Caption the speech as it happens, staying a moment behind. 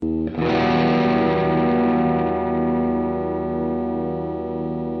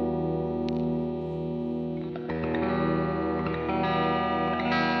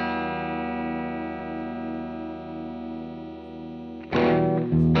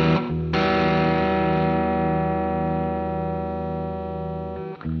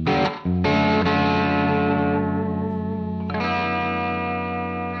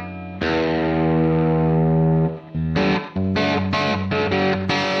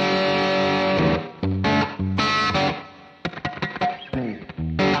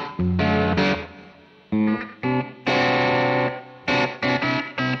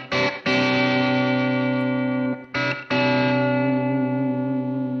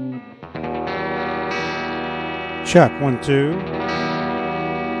Check, 1, 2.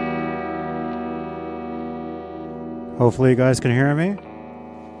 Hopefully you guys can hear me.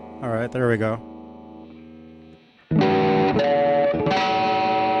 All right, there we go.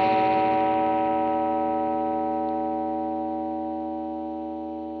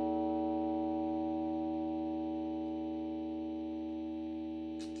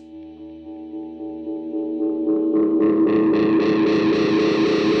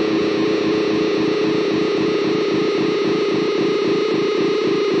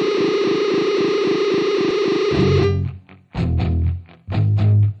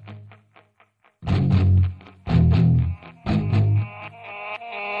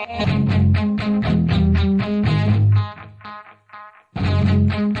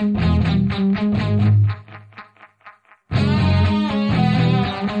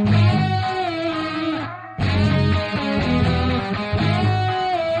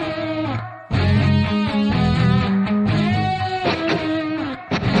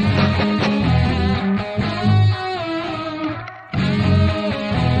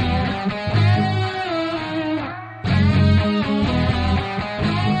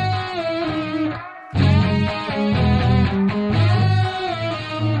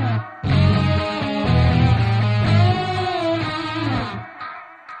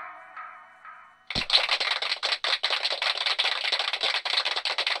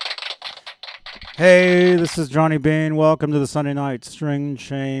 Hey, this is Johnny Bean. Welcome to the Sunday Night String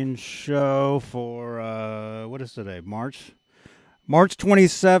Change Show for, what is today, March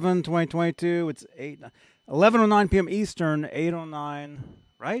 27, 2022. It's 11:09 p.m. Eastern, 8:09,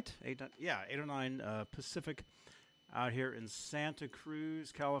 right? 8:09 Pacific out here in Santa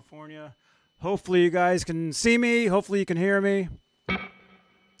Cruz, California. Hopefully you guys can see me. Hopefully you can hear me.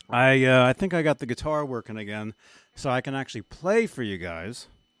 I think I got the guitar working again, so I can actually play for you guys.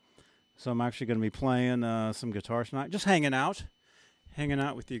 So I'm actually going to be playing some guitar tonight, just hanging out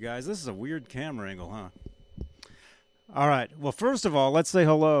with you guys. This is a weird camera angle, huh? All right. Well, first of all, let's say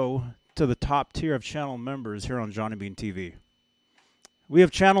hello to the top tier of channel members here on Johnny Bean TV. We have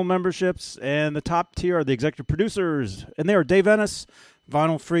channel memberships, and the top tier are the executive producers, and they are Dave Ennis,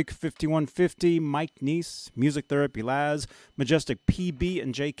 Vinyl Freak 5150, Mike Neese, Music Therapy Laz, Majestic PB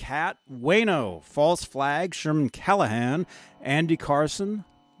and J Cat, Wayno, False Flag, Sherman Callahan, Andy Carson,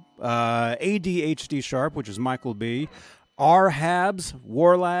 ADHD Sharp, which is Michael B., R. Habs,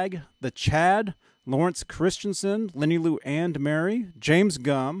 Warlag, The Chad, Lawrence Christensen, Lenny Lou and Mary, James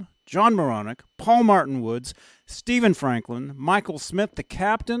Gum, John Moronic, Paul Martin Woods, Stephen Franklin, Michael Smith, The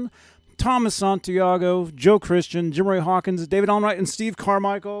Captain, Thomas Santiago, Joe Christian, Jim Ray Hawkins, David Almright, and Steve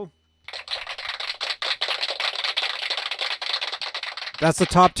Carmichael. That's the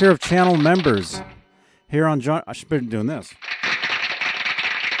top tier of channel members here on John. I should be doing this.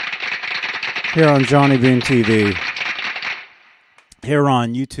 Here on Johnny Bean TV, here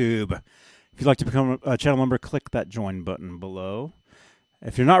on YouTube. If you'd like to become a channel member, click that join button below.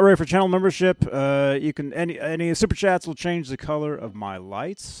 If you're not ready for channel membership, you can any super chats will change the color of my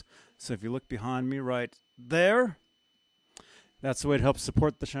lights. So if you look behind me right there, that's the way to help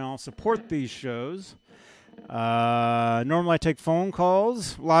support the channel, support these shows. Normally I take phone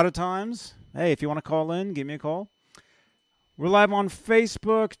calls a lot of times. Hey, if you want to call in, give me a call. We're live on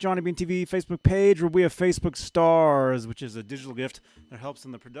Facebook, Johnny Bean TV Facebook page, where we have Facebook Stars, which is a digital gift that helps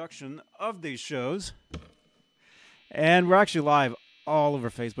in the production of these shows. And we're actually live all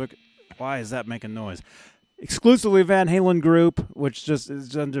over Facebook. Why is that making noise? Exclusively Van Halen Group, which just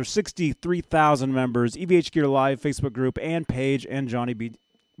is under 63,000 members, EVH Gear Live Facebook group and page, and Johnny Bean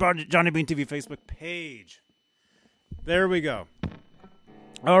TV Facebook page. There we go.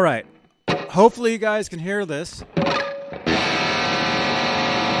 All right. Hopefully you guys can hear this.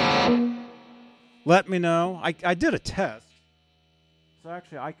 Let me know. I did a test, so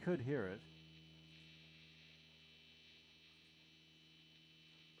actually I could hear it.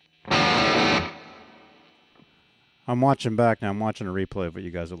 I'm watching back now. I'm watching a replay of what you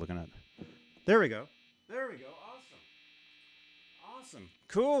guys are looking at. There we go. There we go. Awesome.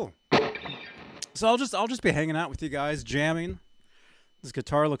 Cool. So I'll just be hanging out with you guys, jamming. This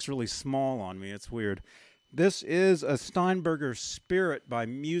guitar looks really small on me. It's weird. This is a Steinberger Spirit by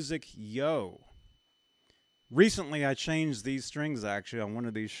Music Yo. Recently, I changed these strings, actually, on one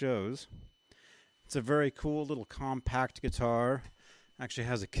of these shows. It's a very cool little compact guitar. Actually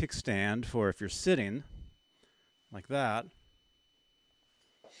has a kickstand for if you're sitting, like that.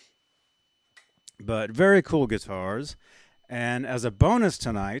 But very cool guitars. And as a bonus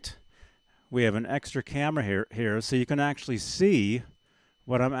tonight, we have an extra camera here so you can actually see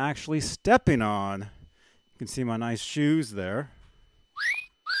what I'm actually stepping on. You can see my nice shoes there.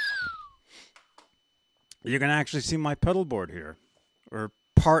 you can actually see my pedal board here, or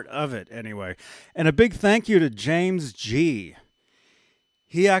part of it anyway. And a big thank you to James G.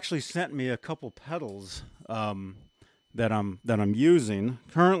 He actually sent me a couple pedals that I'm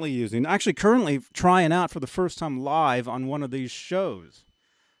currently trying out for the first time live on one of these shows.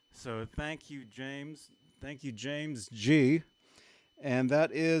 So thank you, James. Thank you, James G. And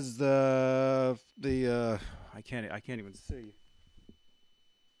that is the I can't even see.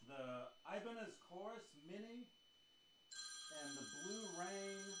 The Ibanez Chorus Mini and the Blue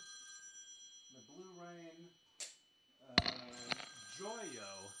Rain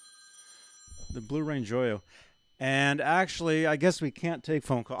Joyo. The Blue Rain Joyo. And actually, I guess we can't take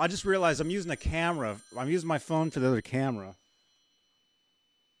phone calls. I just realized I'm using a camera. I'm using my phone for the other camera.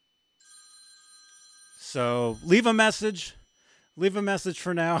 So leave a message. Leave a message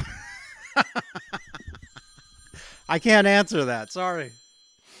for now. I can't answer that. Sorry.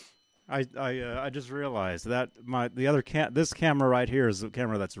 I just realized that this camera right here is the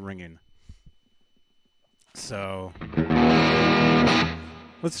camera that's ringing. So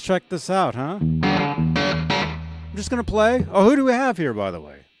let's check this out, huh? I'm just gonna play. Oh, who do we have here, by the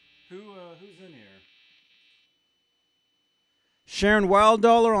way? Who's in here? Sharon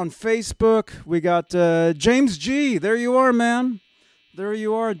Wilddollar on Facebook. We got James G. There you are, man. There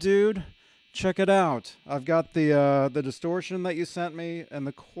you are, dude. Check it out. I've got the distortion that you sent me and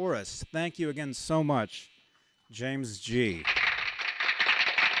the chorus. Thank you again so much, James G.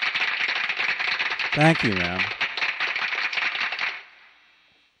 Thank you, man.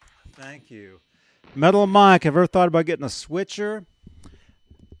 Thank you. Metal Mike, have you ever thought about getting a switcher?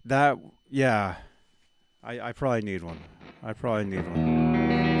 I probably need one.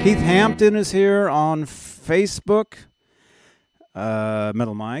 Keith Hampton is here on Facebook.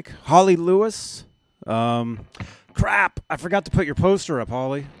 Metal Mike. Holly Lewis. Crap, I forgot to put your poster up,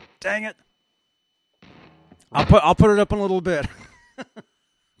 Holly. Dang it. I'll put it up in a little bit.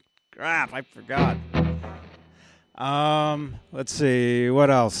 Crap, I forgot. Let's see, what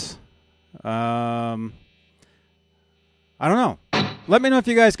else? I don't know. Let me know if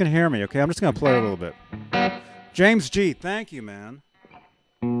you guys can hear me, okay? I'm just going to play a little bit. James G, thank you, man.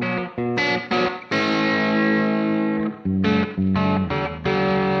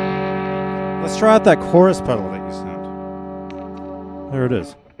 Let's try out that chorus pedal that you sent. There it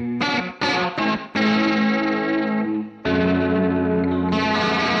is.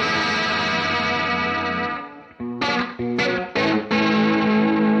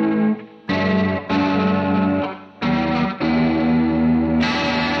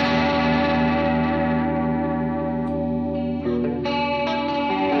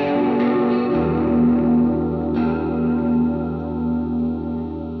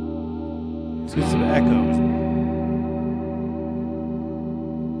 Some echoes.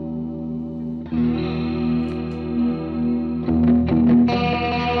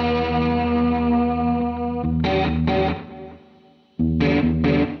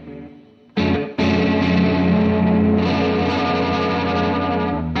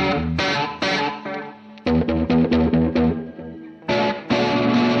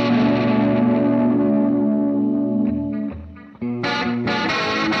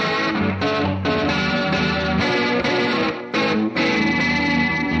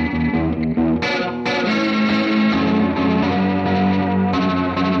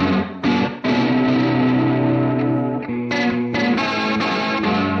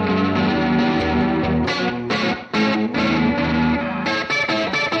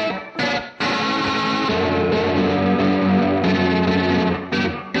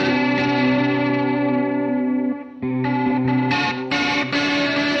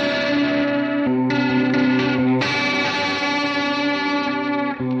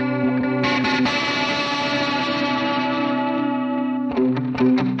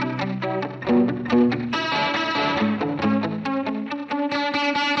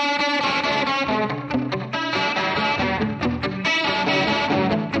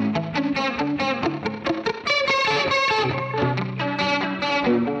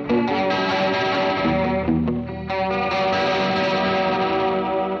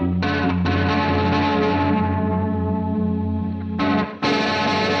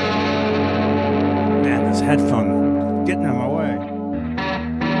 Headphone getting in my way.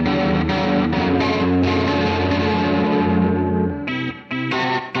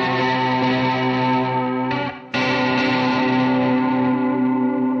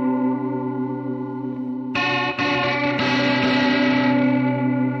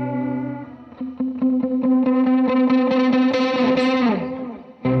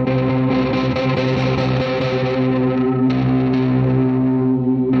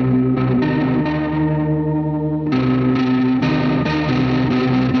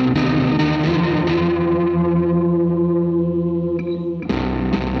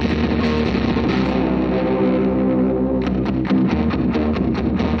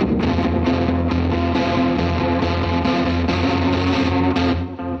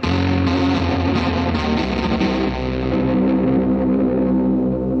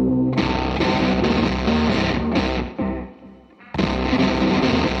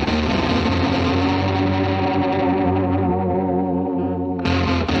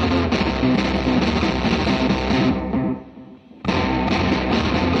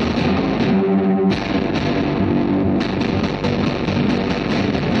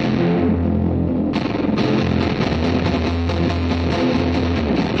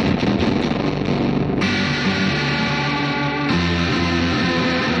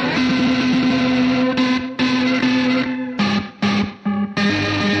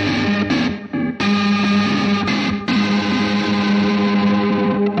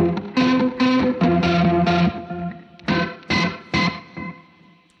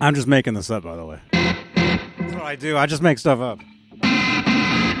 I'm just making this up, by the way. That's what I do. I just make stuff up.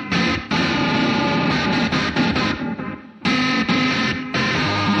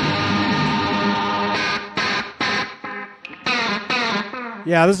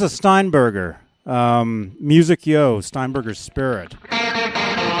 Yeah, this is a Steinberger. Music Yo, Steinberger's Spirit. Put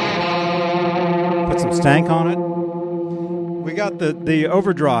some stank on it. We got the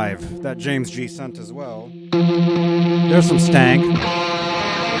overdrive that James G sent as well. There's some stank.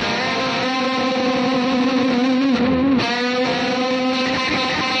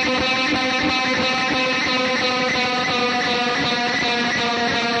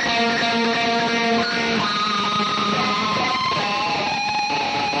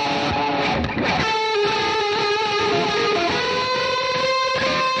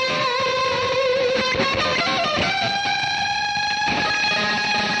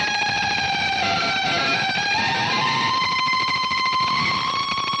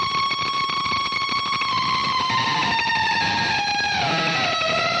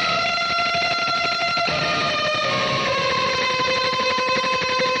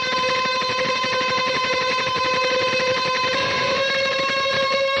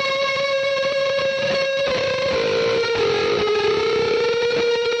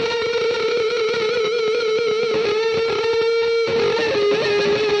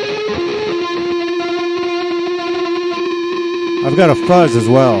 I've got a fuzz as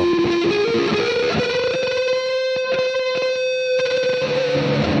well.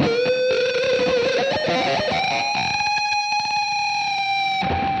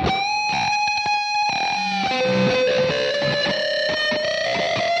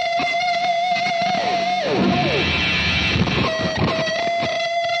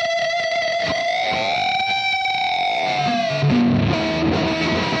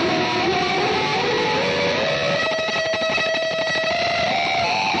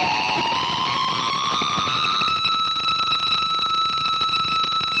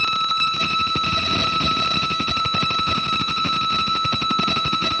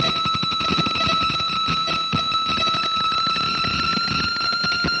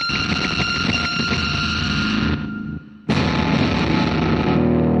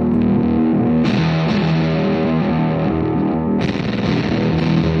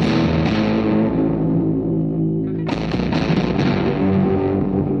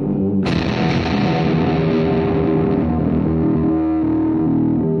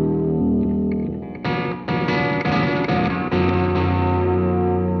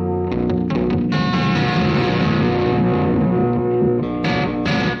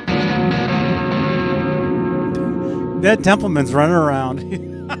 Ned Templeman's running around.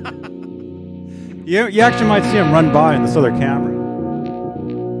 You actually might see him run by in this other camera.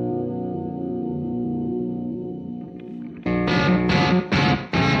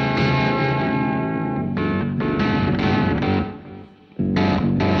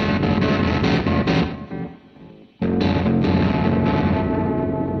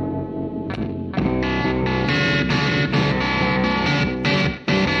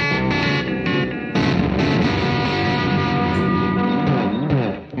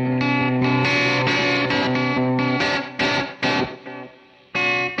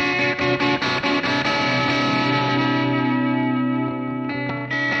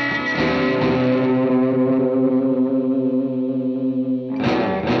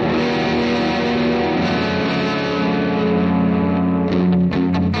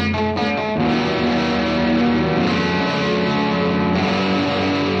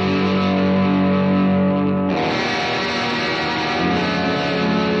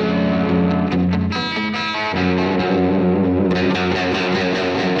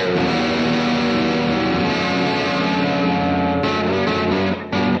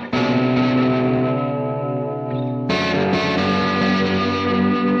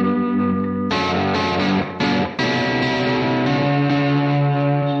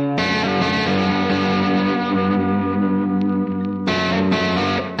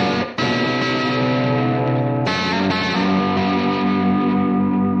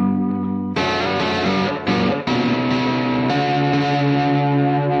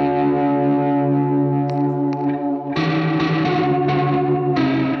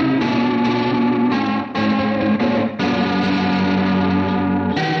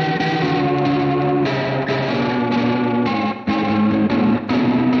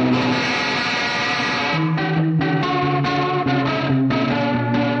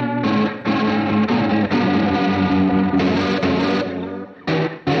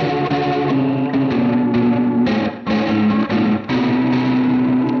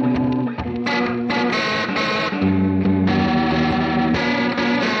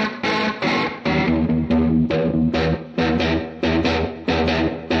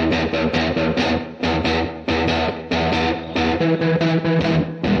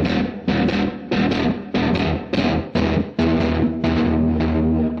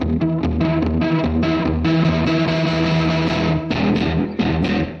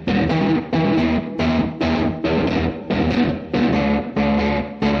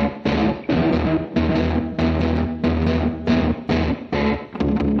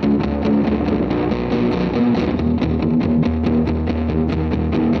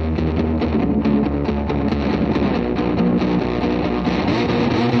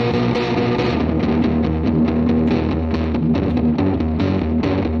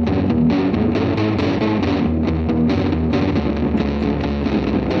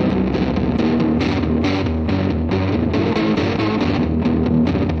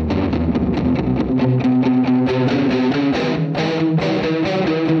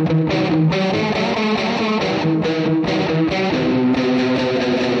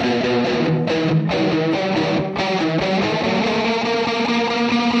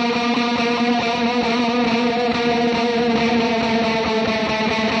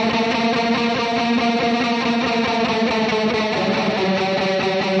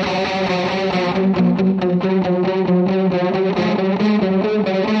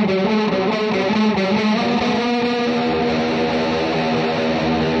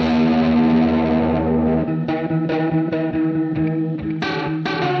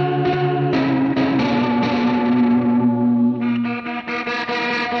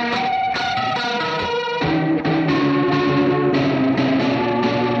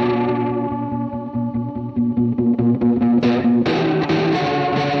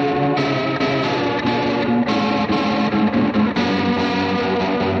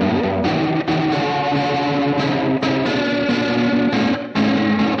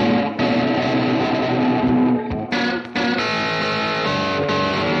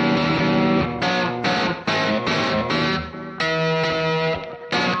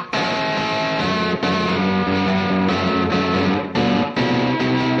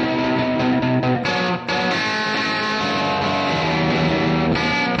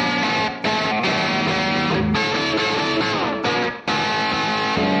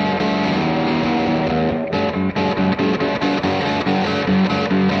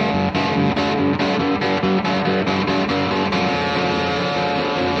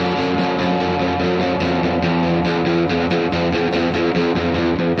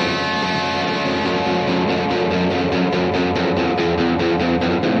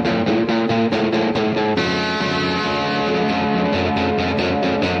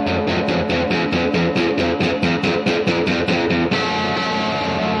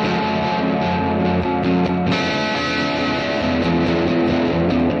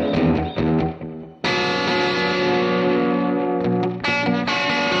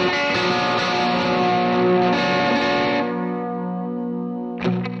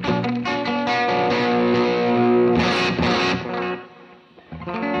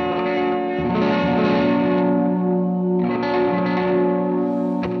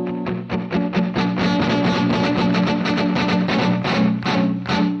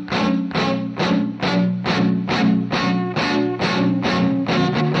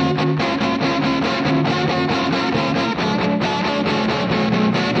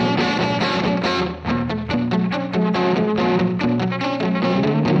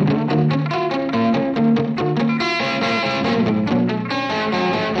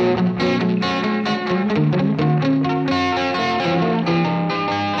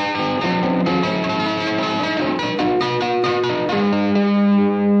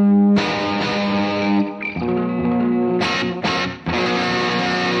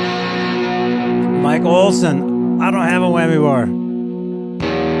 Mike Olson. I don't have a whammy bar.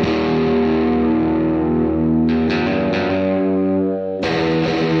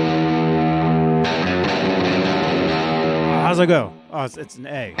 How's it go? Oh, it's an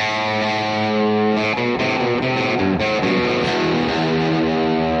A.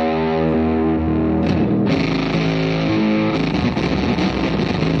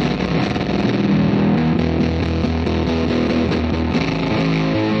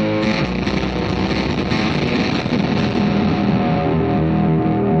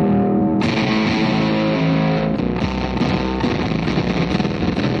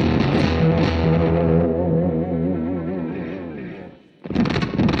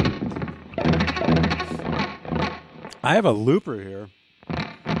 I have a looper here.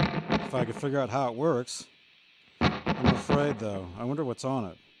 If I could figure out how it works. I'm afraid, though. I wonder what's on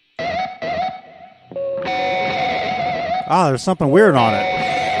it. Ah, there's something weird on it.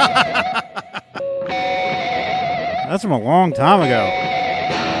 That's from a long time ago.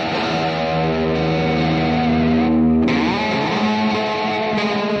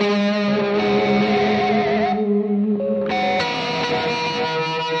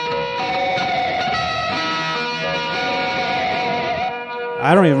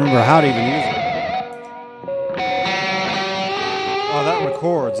 I don't even remember how to even use it. Oh, that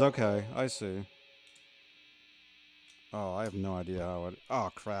records. Okay, I see. Oh, I have no idea how it... Oh,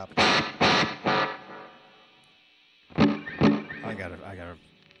 crap. I gotta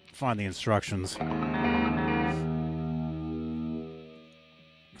find the instructions.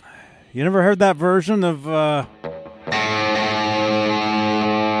 You never heard that version of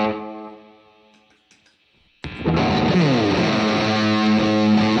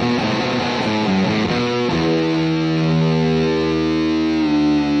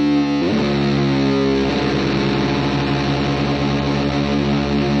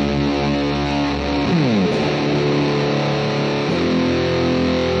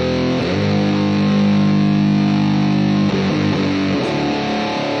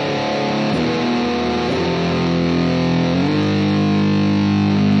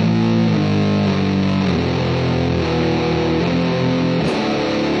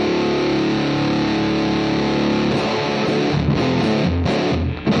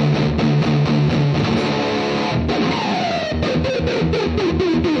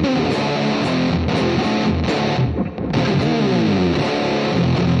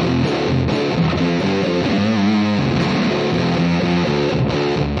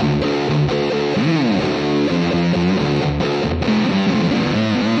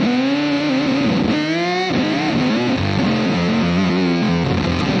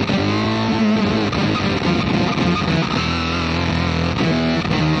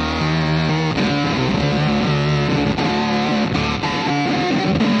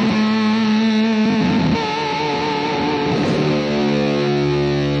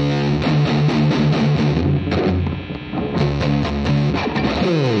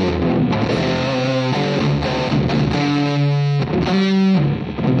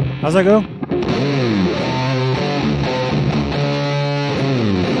how's that go?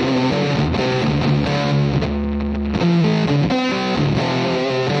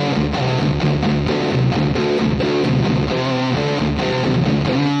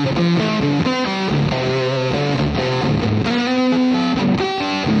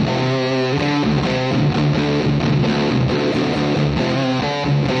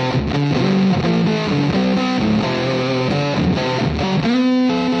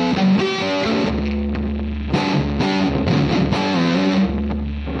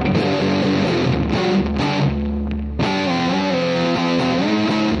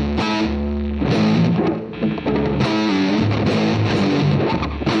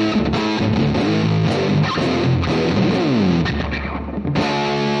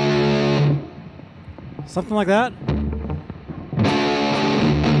 Something like that?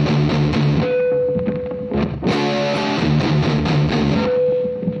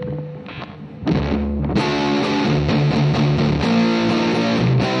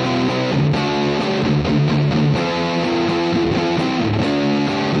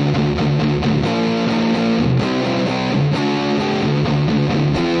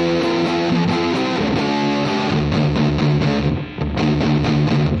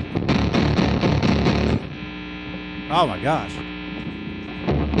 Oh my gosh.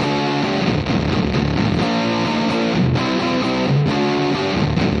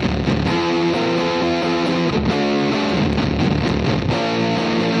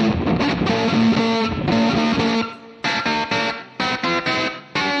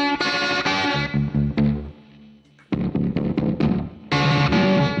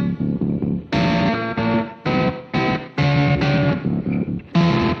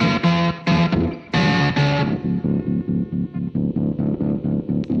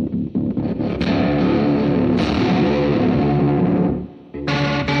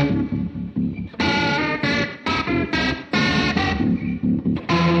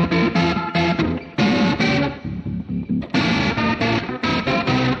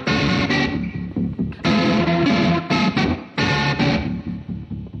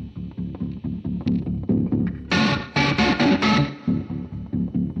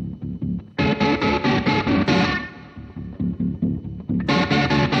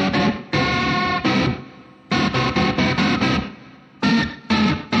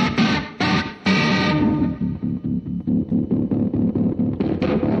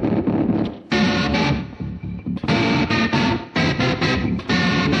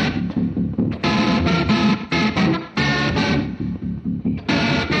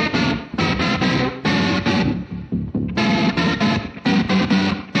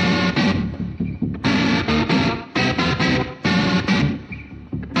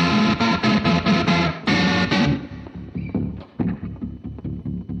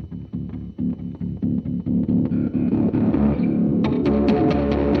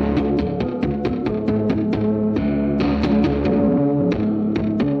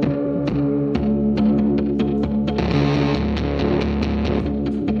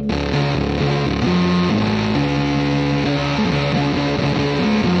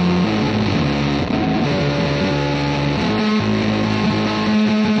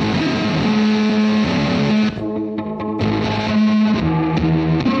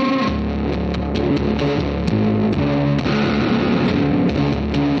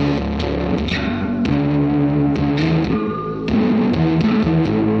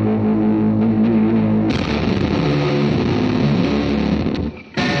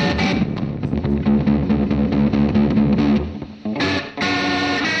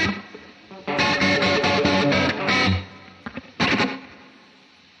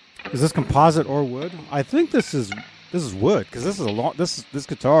 Is this composite or wood? I think this is wood because this is a long. This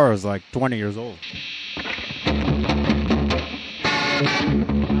guitar is like 20 years old.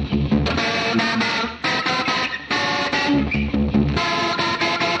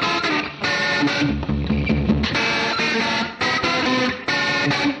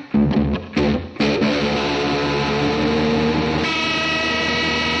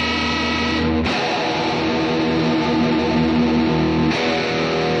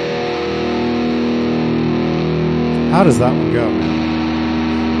 How does that one go?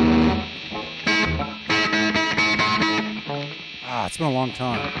 It's been a long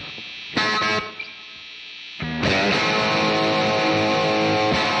time.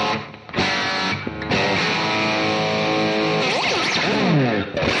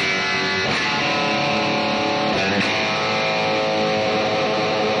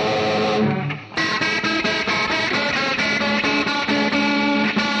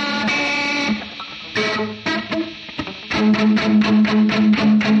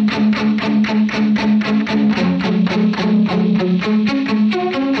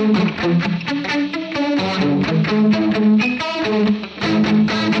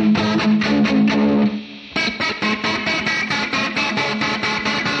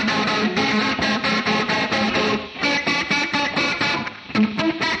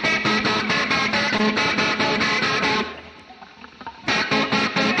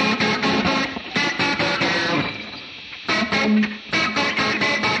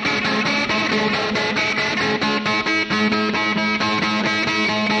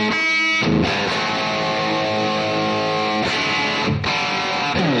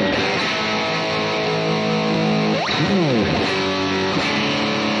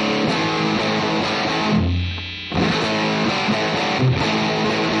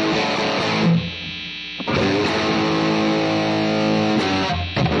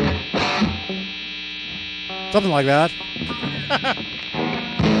 Something like that.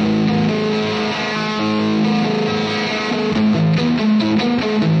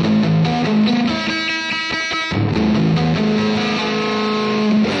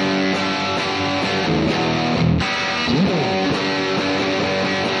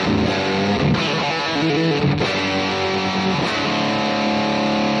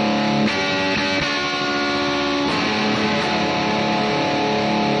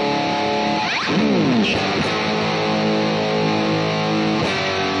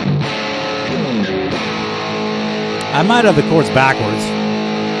 I might have the chords backwards.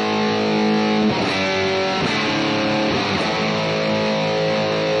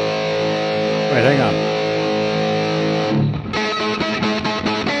 Wait, hang on.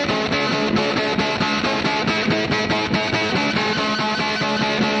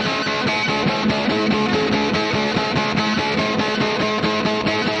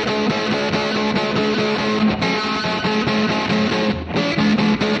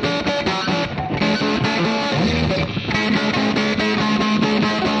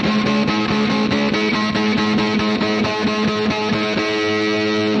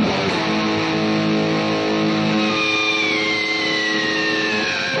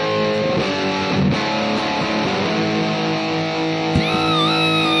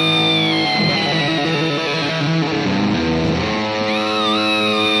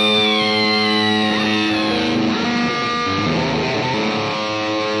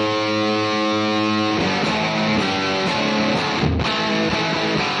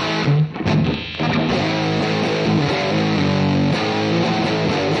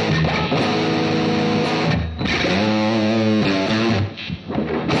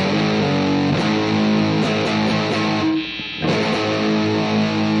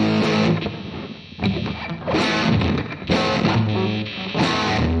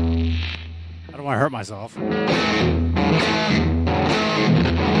 I hurt myself.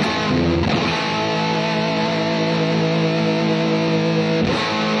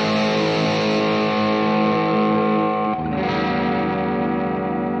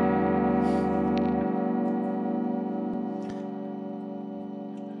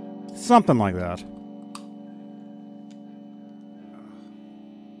 Something like that.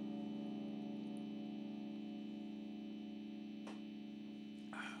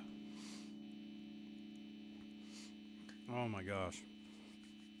 Oh my gosh.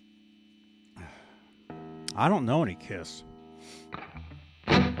 I don't know any Kiss.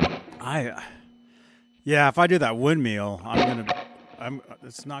 Yeah, if I do that windmill,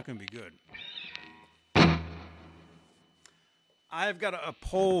 it's not gonna be good. I've got a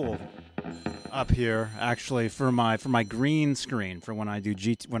poll up here actually for my green screen for when I do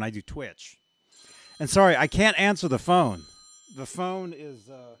Twitch. And sorry, I can't answer the phone. The phone is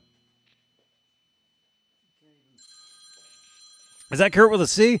Is that Kurt with a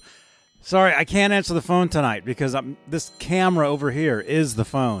C? Sorry, I can't answer the phone tonight because this camera over here is the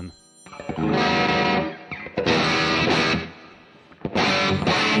phone.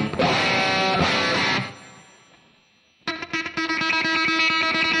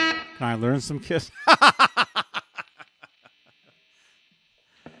 Can I learn some Kiss?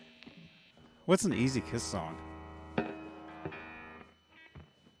 What's an easy Kiss song?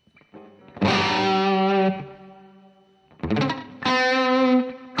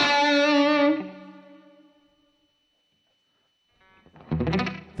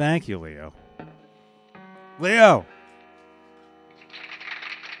 Thank you, Leo. Leo!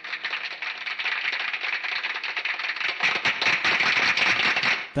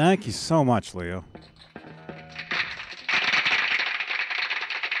 Thank you so much, Leo.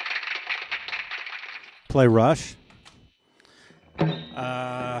 Play Rush?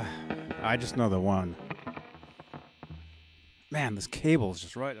 I just know the one. Man, this cable is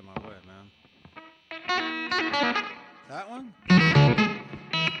just right in my way, man. That one?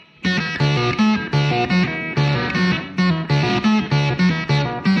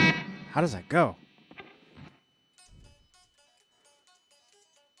 How does that go?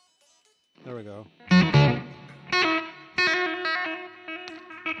 There we go.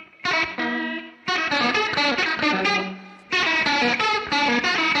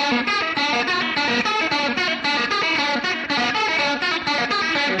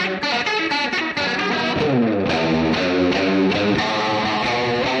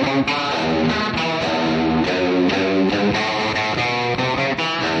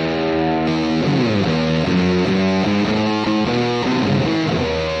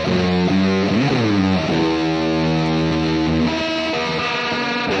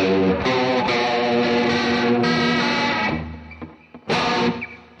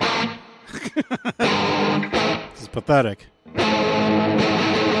 This is pathetic.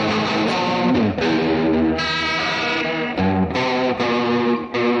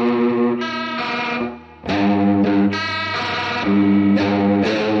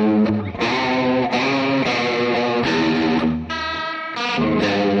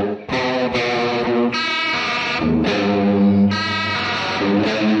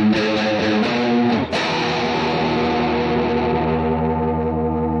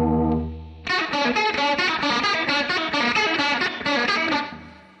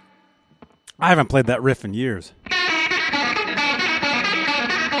 I haven't played that riff in years.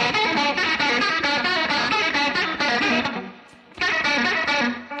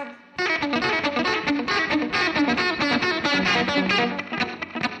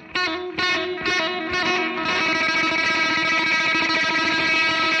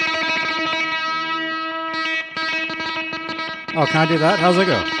 Oh, can I do that? How's it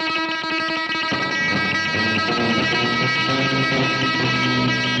go?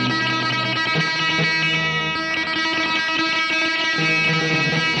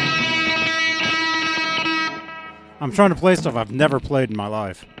 I'm trying to play stuff I've never played in my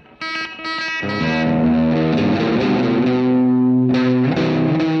life.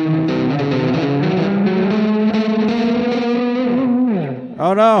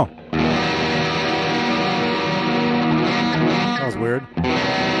 Oh no! That was weird.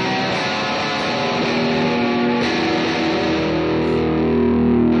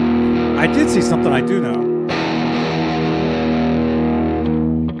 I did see something I do know.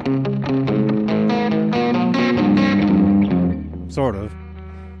 Sort of.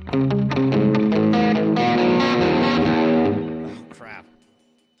 Oh, crap.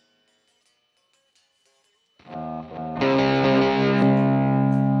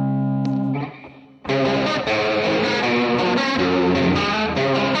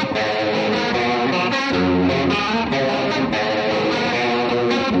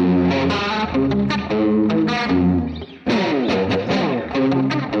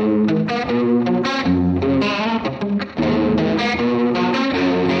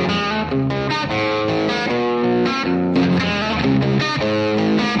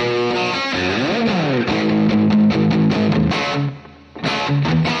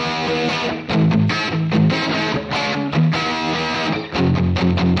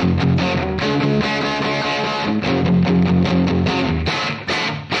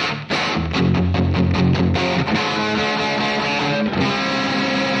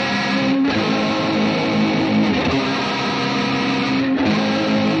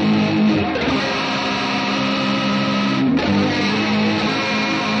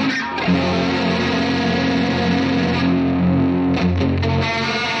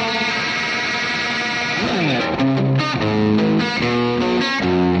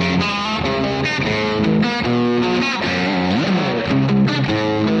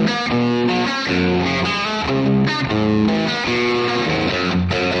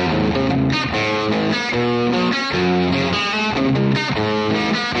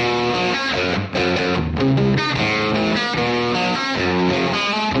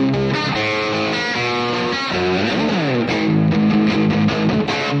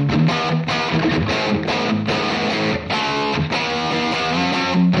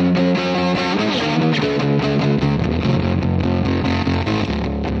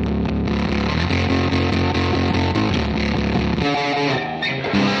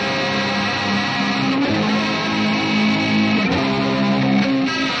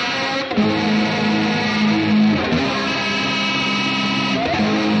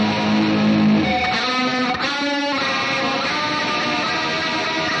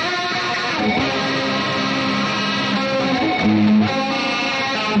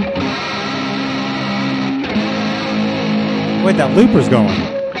 Wait, that looper's going.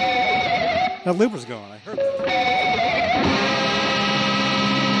 That looper's going. I heard that.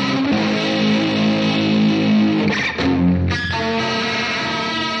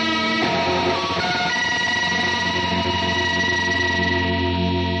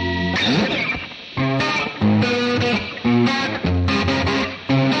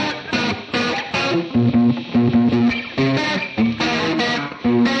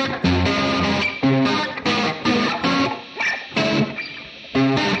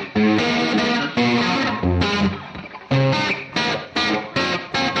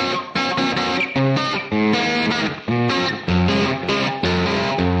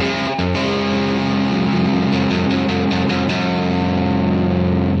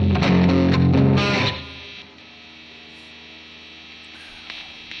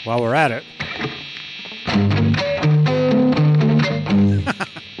 While we're at it.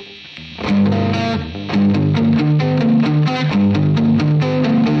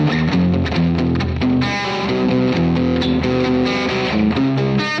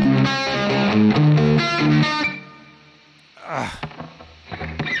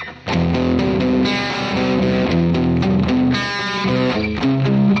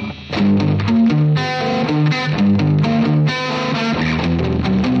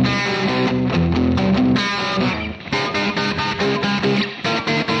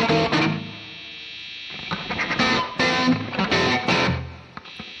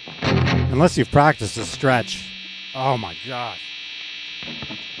 Unless you've practiced a stretch. Oh my gosh.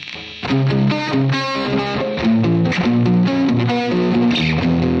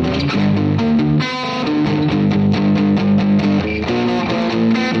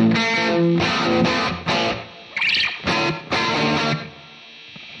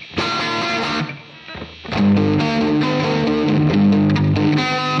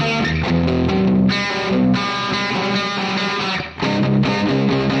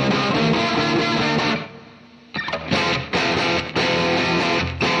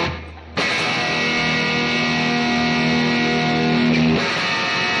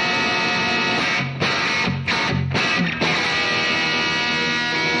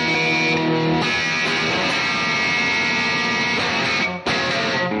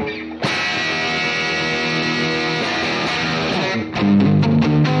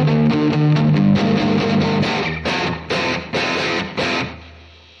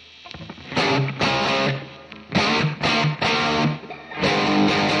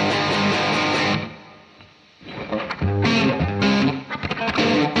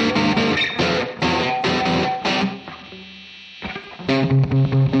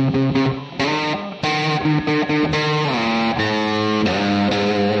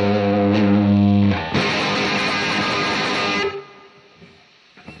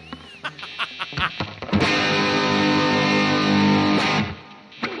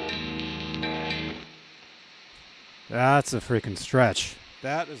 That's a freaking stretch.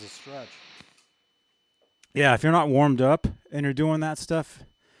 That is a stretch. Yeah, if you're not warmed up and you're doing that stuff,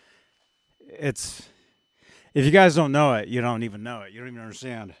 it's... If you guys don't know it, you don't even know it. You don't even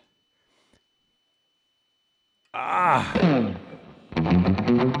understand. Ah!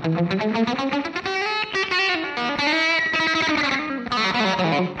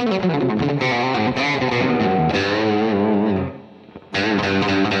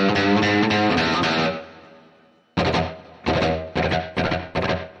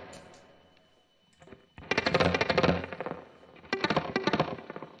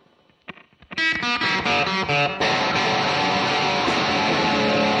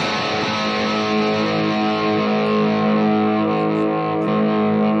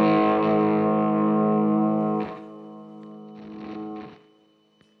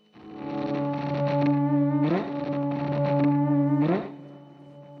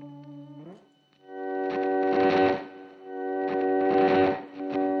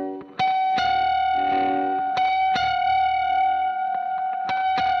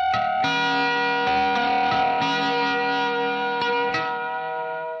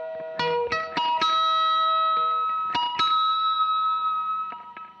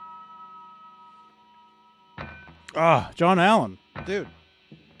 Ah, John Allen. Dude.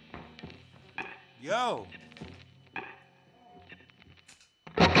 Yo.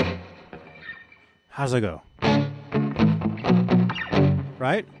 How's it go?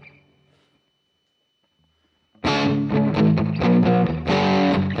 Right?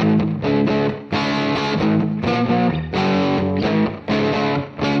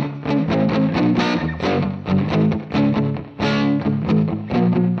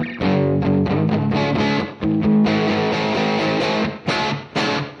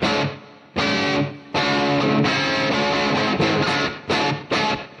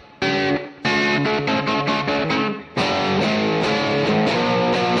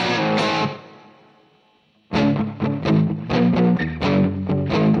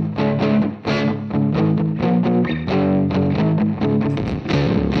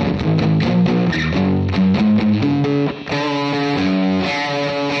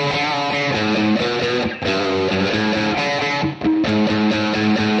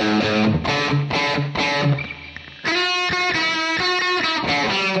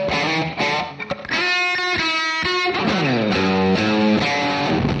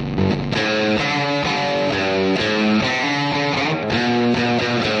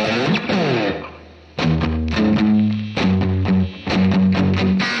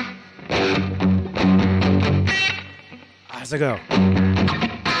 go.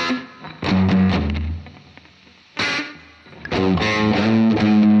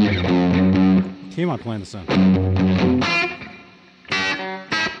 What key am I playing this in?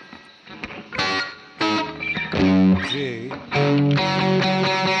 G.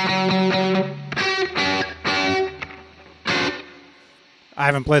 I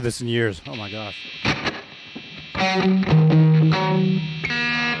haven't played this in years. Oh my gosh.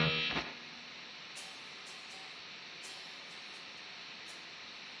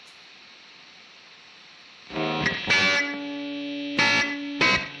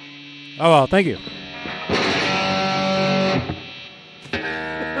 Oh well, thank you.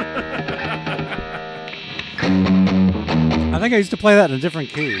 I think I used to play that in a different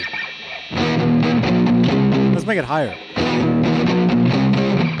key. Let's make it higher.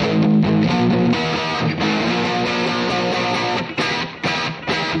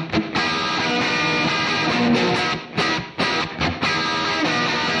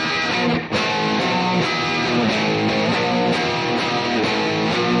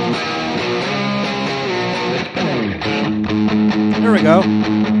 There we go.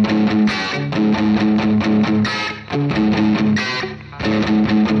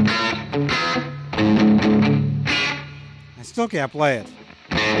 I still can't play it.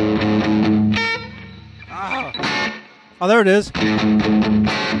 Oh, there it is.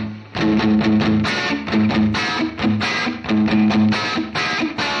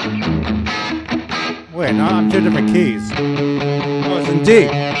 Wait, no, I'm two different keys. Oh, it's in D.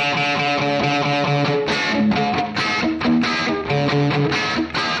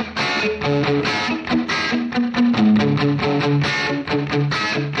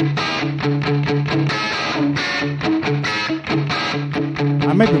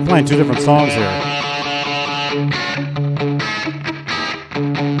 I may be playing two different songs here.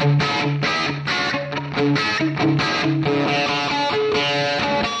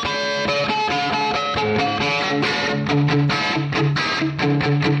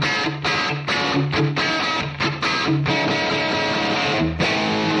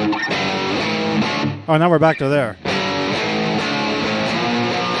 Oh, now we're back to there.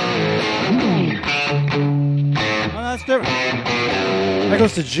 Oh, that's different. That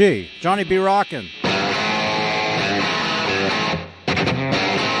goes to G. Johnny B. Rockin'.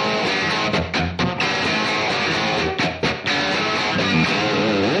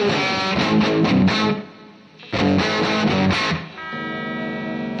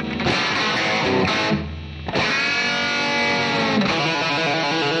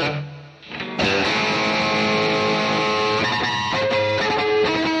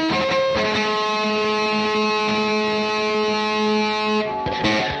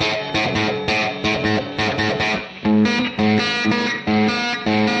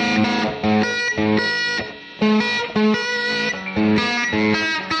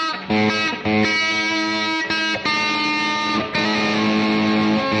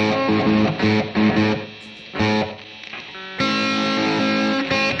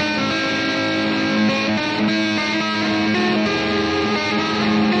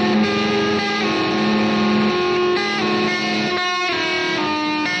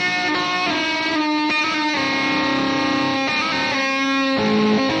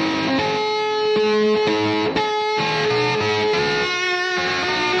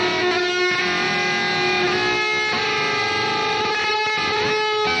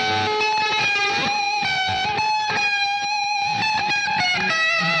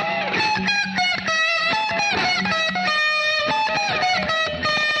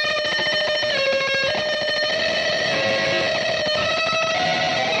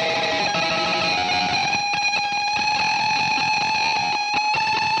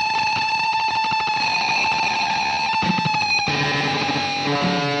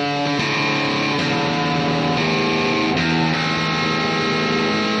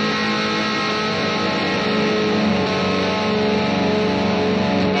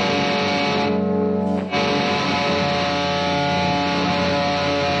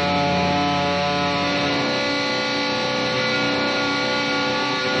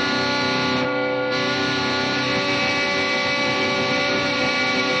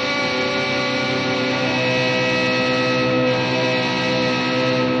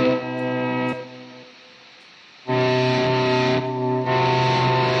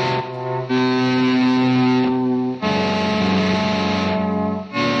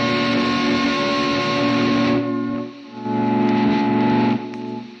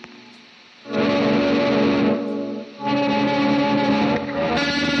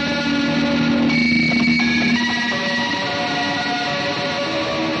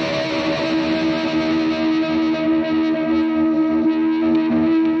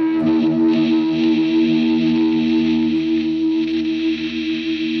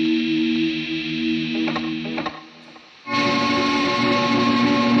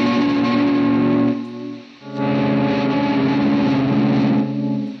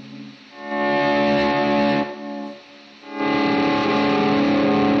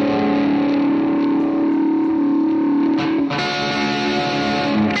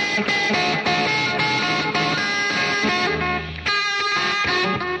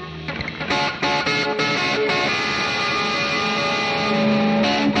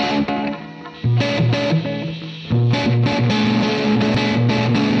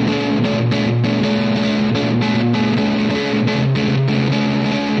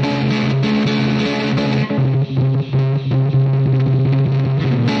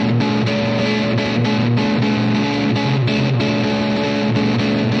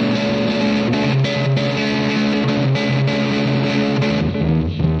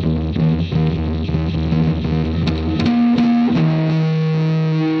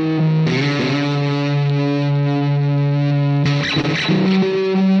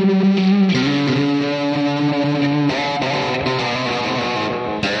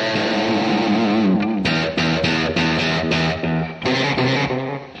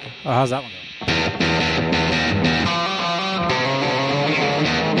 how's that one go?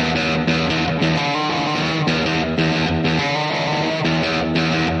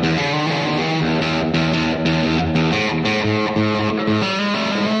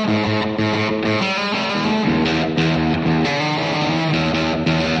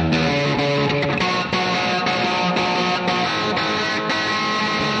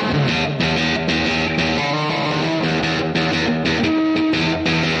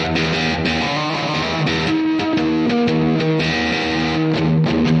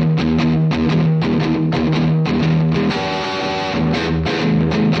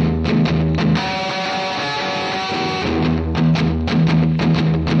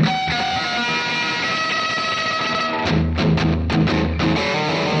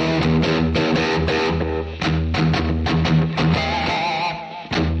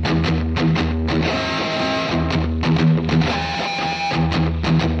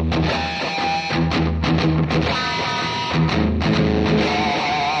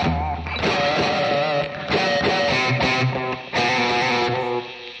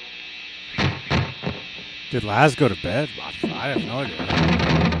 Did Laz go to bed? I have no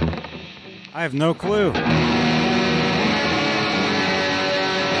idea. I have no clue.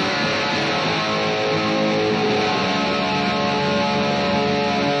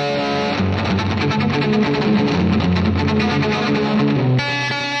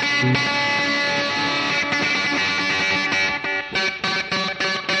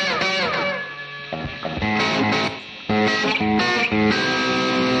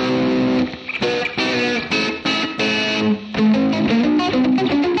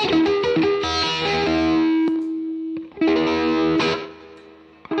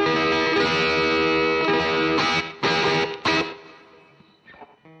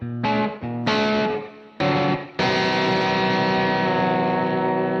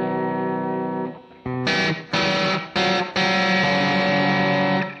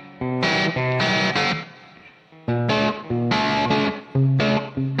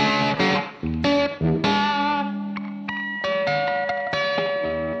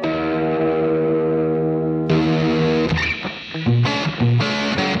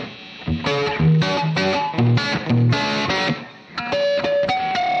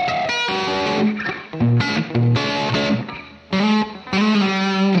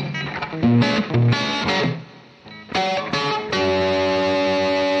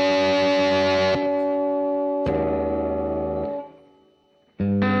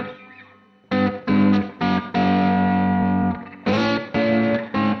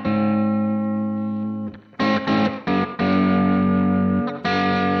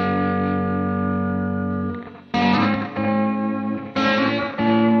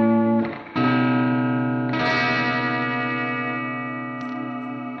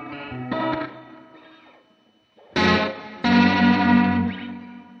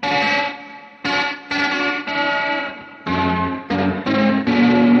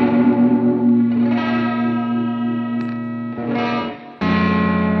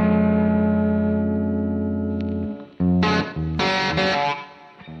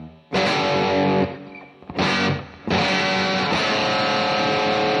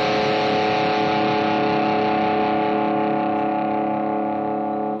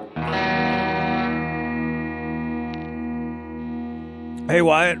 Hey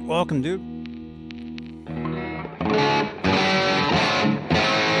Wyatt, welcome, dude.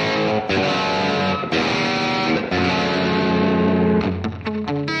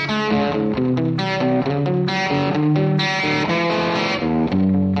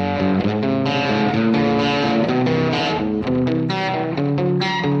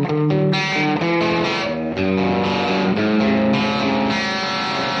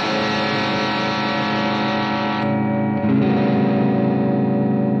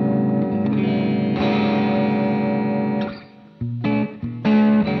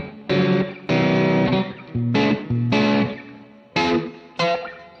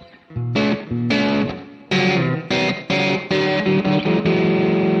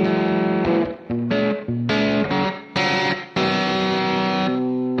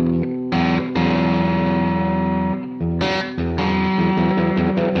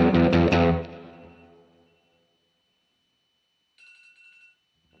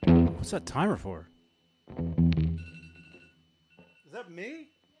 What's that timer for? Is that me?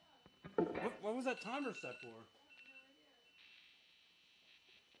 What was that timer set for?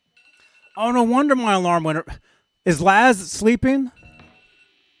 Oh, no wonder my alarm went. Is Laz sleeping?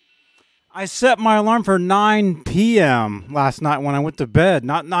 I set my alarm for 9 p.m. last night when I went to bed,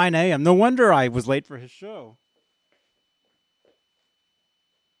 not 9 a.m. No wonder I was late for his show.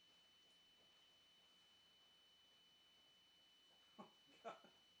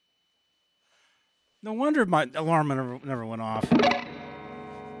 No wonder my alarm never went off.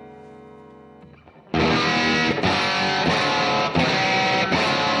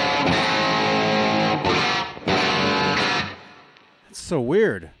 That's so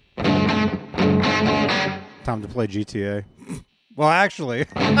weird. Time to play GTA. Well, actually.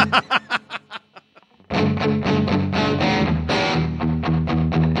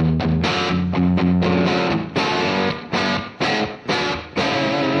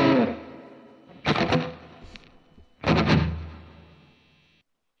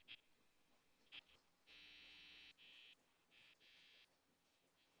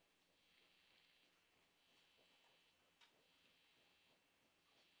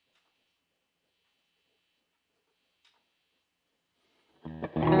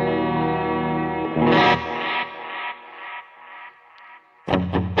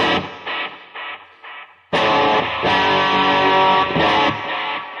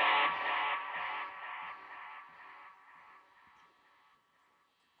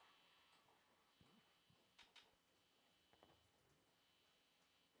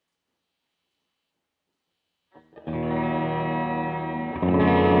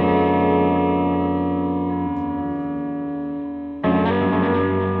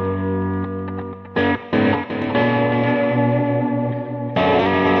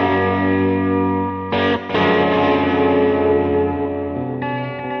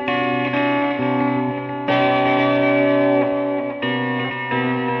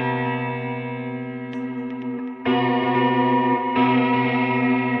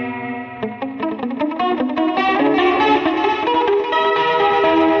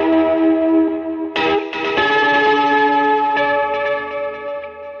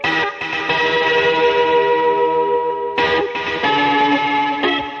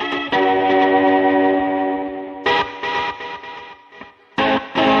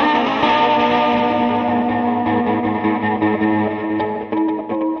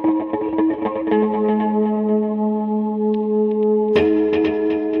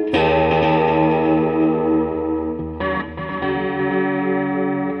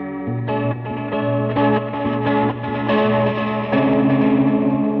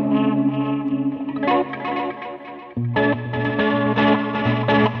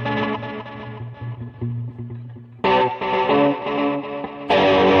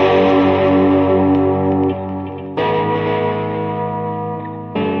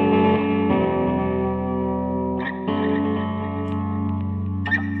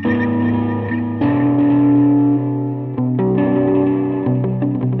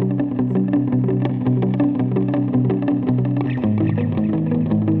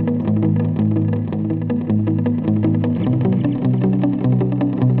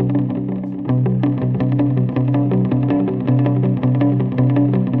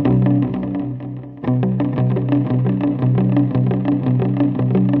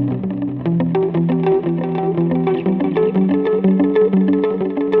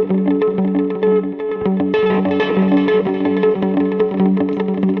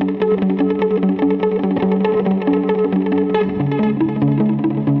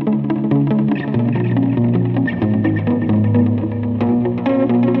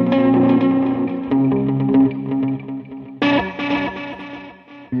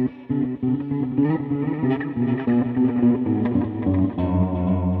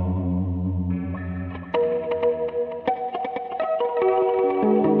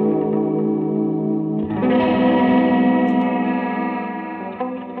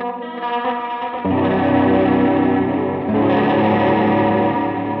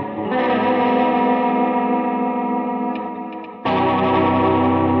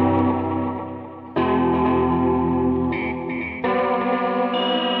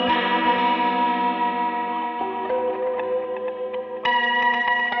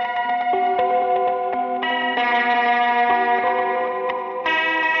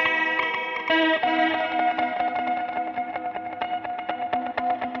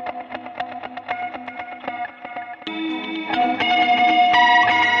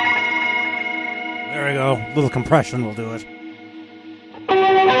 A little compression will do it.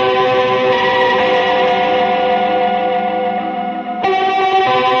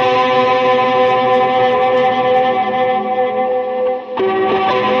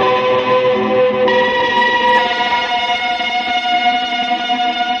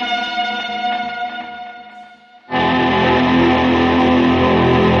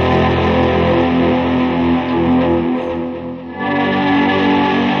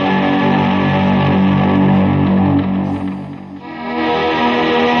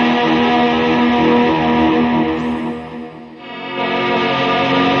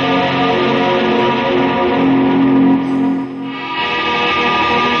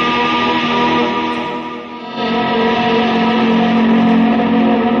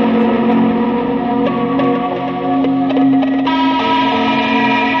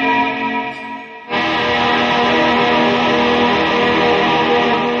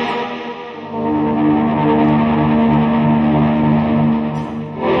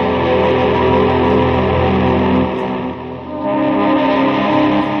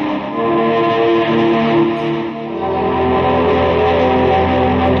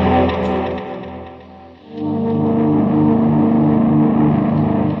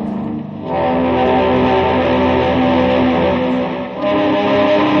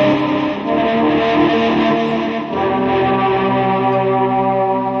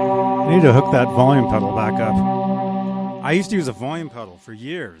 I need to hook that volume pedal back up. I used to use a volume pedal for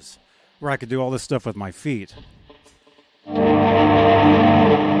years where I could do all this stuff with my feet.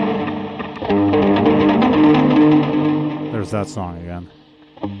 There's that song again.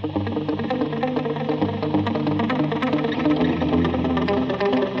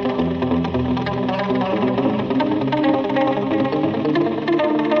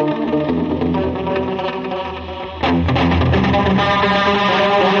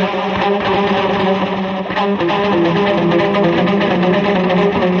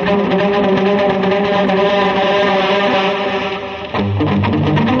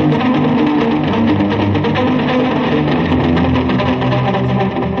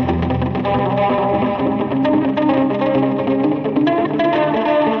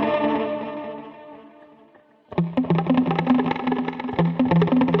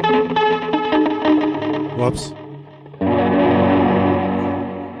 Whoops.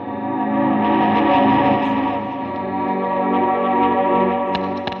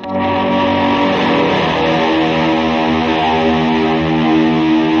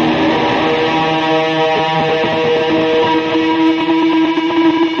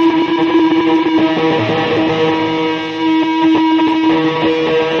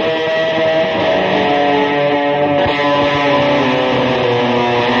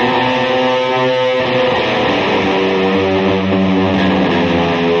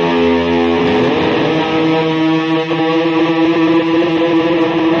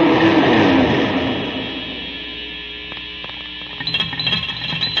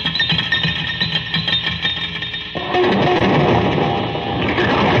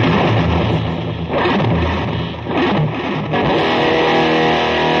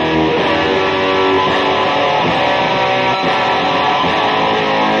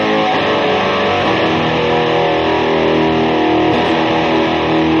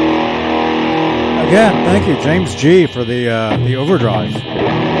 Again, thank you, James G, for the overdrive.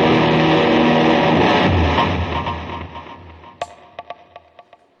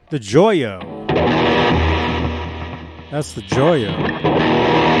 The Joyo. That's the Joyo.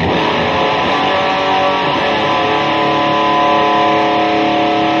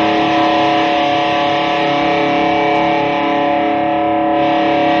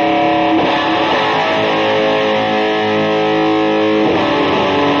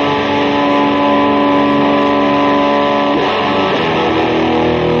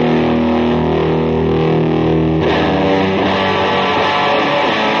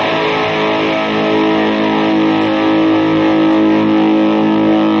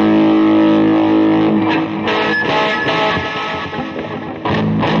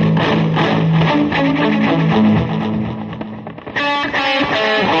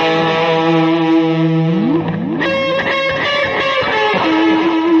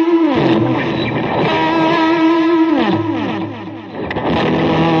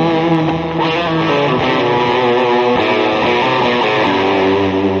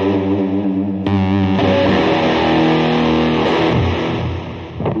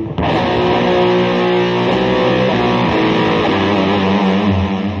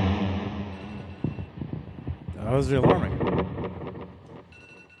 That was the alarming.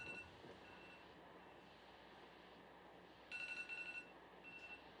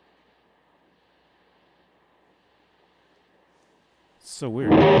 So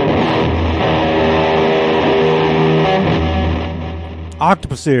weird.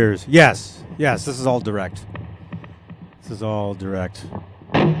 Octopus ears. Yes. Yes, this is all direct. This is all direct.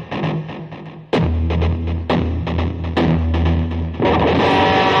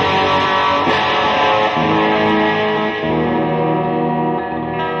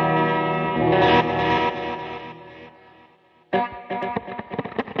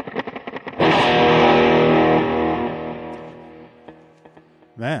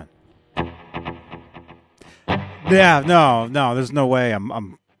 Man. Yeah, no, there's no way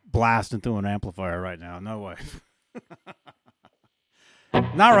I'm blasting through an amplifier right now. No way.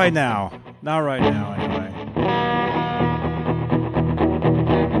 Not right now. Not right now, anyway.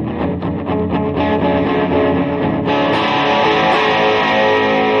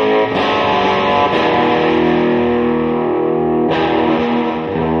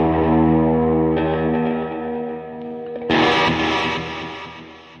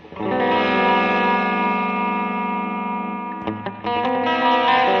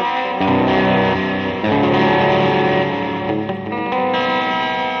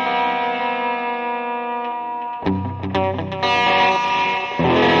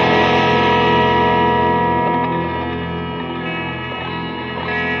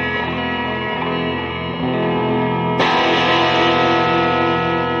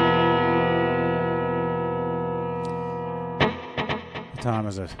 What time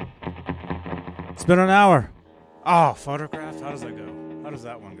is it? It's been an hour. Oh, photograph? How does that go? How does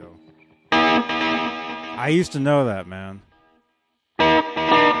that one go? I used to know that, man.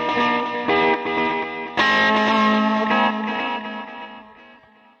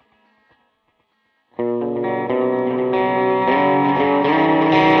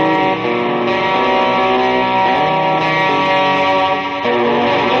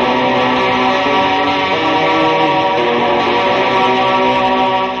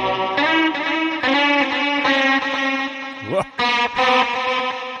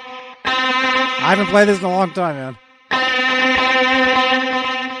 I haven't played this in a long time, man.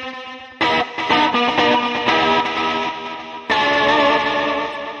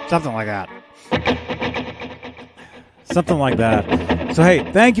 Something like that. Something like that. So, hey,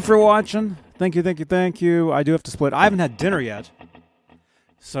 thank you for watching. Thank you. I do have to split. I haven't had dinner yet.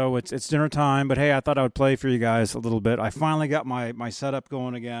 So it's dinner time. But, hey, I thought I would play for you guys a little bit. I finally got my setup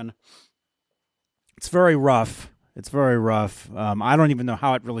going again. It's very rough. I don't even know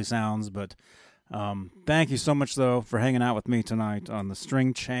how it really sounds, but thank you so much, though, for hanging out with me tonight on the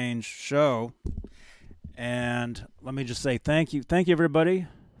String Change Show. And let me just say thank you. Thank you, everybody.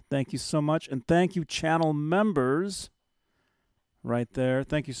 Thank you so much. And thank you, channel members, right there.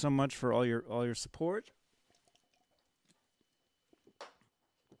 Thank you so much for all your support.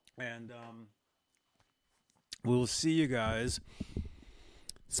 And we will see you guys.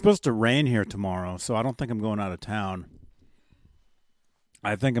 It's supposed to rain here tomorrow, so I don't think I'm going out of town.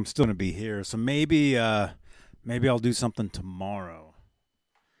 I think I'm still going to be here. So maybe I'll do something tomorrow,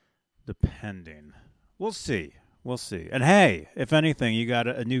 depending. We'll see. And hey, if anything, you got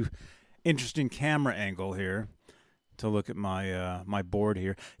a new interesting camera angle here to look at my my board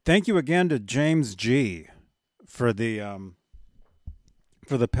here. Thank you again to James G for the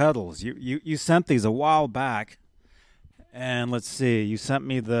pedals. You sent these a while back. And let's see, you sent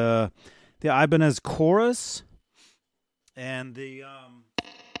me the Ibanez Chorus and the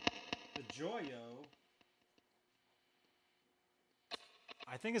Joyo.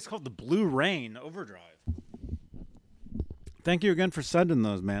 I think it's called the Blue Rain Overdrive. Thank you again for sending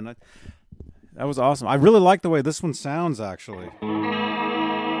those, man. That was awesome. I really like the way this one sounds, actually.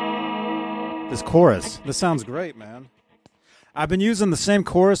 This chorus. This sounds great, man. I've been using the same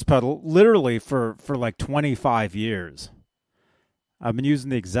chorus pedal literally for like 25 years. I've been using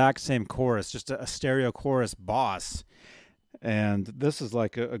the exact same chorus, just a stereo chorus Boss. And this is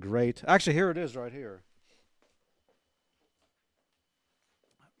like a great... Actually, here it is right here.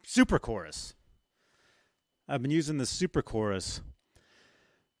 Super chorus. I've been using this super chorus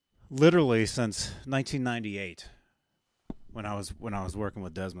literally since 1998 when I was working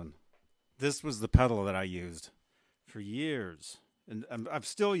with Desmond. This was the pedal that I used for years, and I've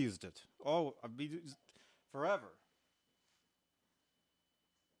still used it. I've used forever.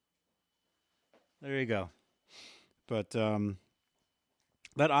 There you go. But that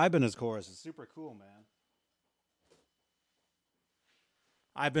Ibanez chorus is super cool, man.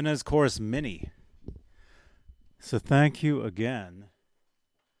 Ibanez Chorus Mini. So thank you again.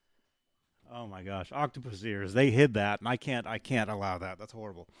 Oh my gosh, octopus ears. They hid that, and I can't allow that. That's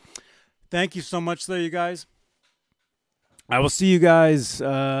horrible. Thank you so much, though, you guys. I will see you guys.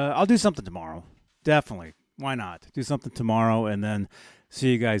 I'll do something tomorrow. Definitely. Why not? Do something tomorrow, and then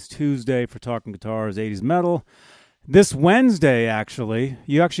see you guys Tuesday for Talking Guitars, 80s Metal. This Wednesday, actually,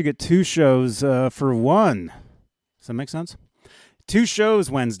 you actually get 2 shows for one. Does that make sense? 2 shows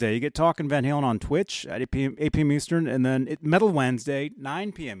Wednesday. You get Talking Van Halen on Twitch at 8 p.m. Eastern, and then Metal Wednesday,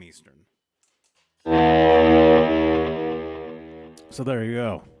 9 p.m. Eastern. So there you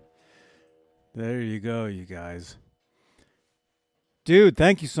go. There you go, you guys. Dude,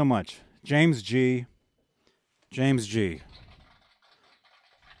 thank you so much. James G.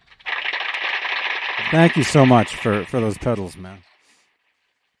 Thank you so much for those pedals, man.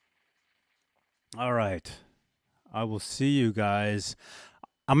 All right. I will see you guys.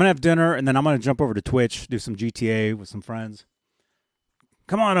 I'm going to have dinner, and then I'm going to jump over to Twitch, do some GTA with some friends.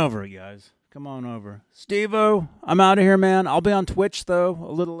 Come on over, you guys. Come on over. Steve-O, I'm out of here, man. I'll be on Twitch, though,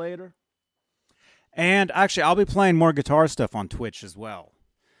 a little later. And actually, I'll be playing more guitar stuff on Twitch as well.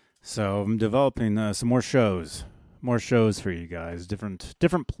 So I'm developing some more shows. More shows for you guys.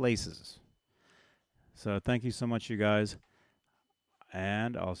 Different places. So thank you so much, you guys.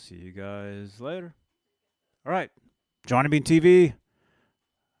 And I'll see you guys later. All right. Johnny Bean TV.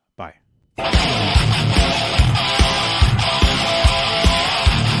 Bye.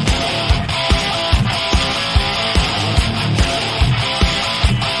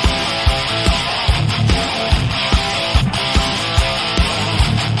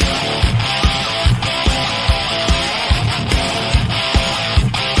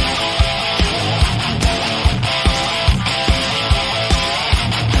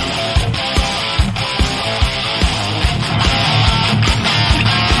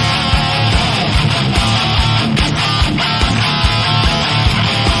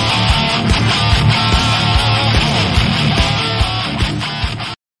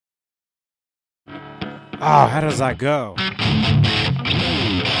 Oh, how does that go?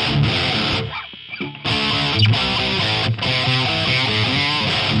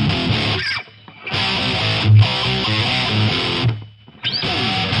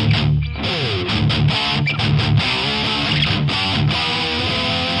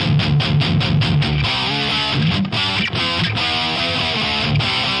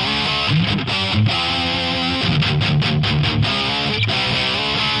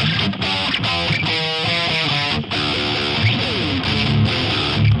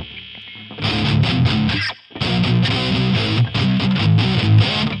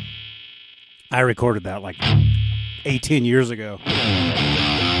 I recorded that like 18 years ago.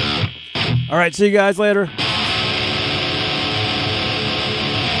 All right, see you guys later.